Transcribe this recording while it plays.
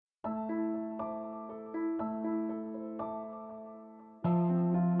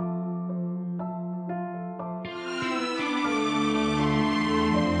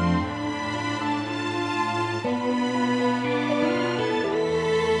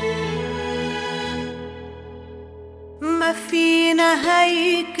ما فينا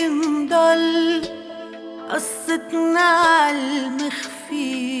هيك نضل قصتنا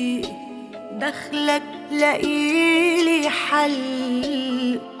عالمخفي، دخلك لقيلي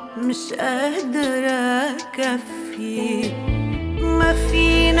حل مش قادرة كفي. ما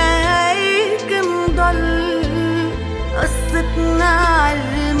فينا هيك نضل قصتنا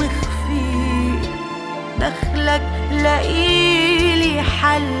عالمخفي، دخلك لقيلي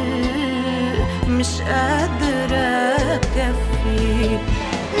حل مش قادرة كفي.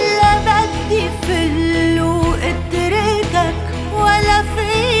 لا بدي فل واتركك ولا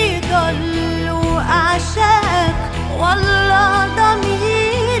في ضل وأعشاك، والله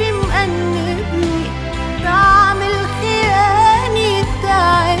ضميري مأنبني تعمل خياني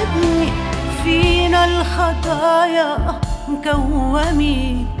تعبني. فينا الخطايا مكومي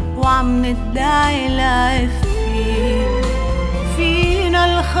وعم ندعي العفي، فينا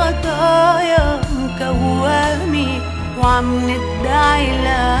الخطايا مكومي وعم ندعي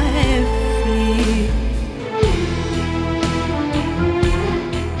العفي.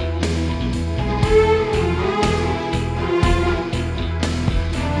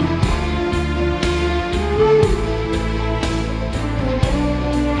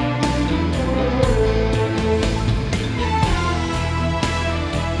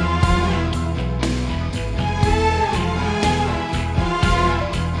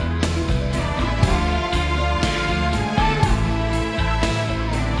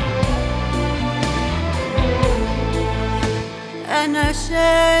 أنا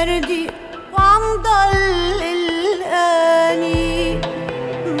شاردي وعم ضل قلقاني،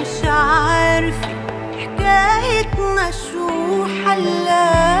 مش عارفة حكايتنا شو حلا.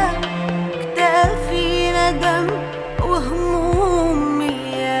 كتافي ندم وهموم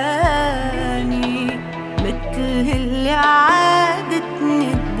ملياني، متل اللي عادتني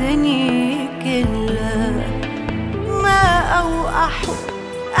الدنيا كلها. ما أوقحه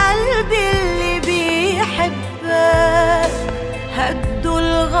قلبي اللي بيحبك، هدو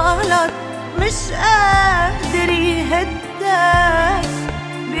الغلط مش قادر يهدك.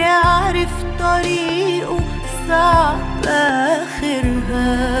 بيعرف طريقه صعب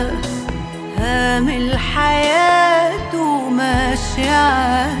آخرها، هامل حياته ماشي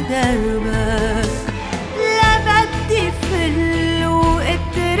عدربك. لا بدي فل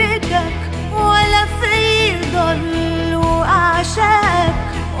واتركك ولا في ضل وأعشاك،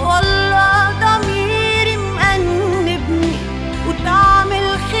 والله ضميري مأنبني وتعمل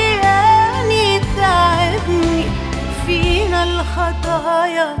خياني تعبني. فينا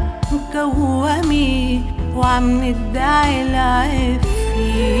الخطايا مكومي وعم ندعي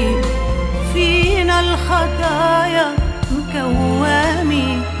العفي، فينا الخطايا مكومي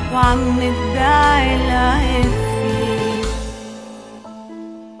وعم ندعي العفي.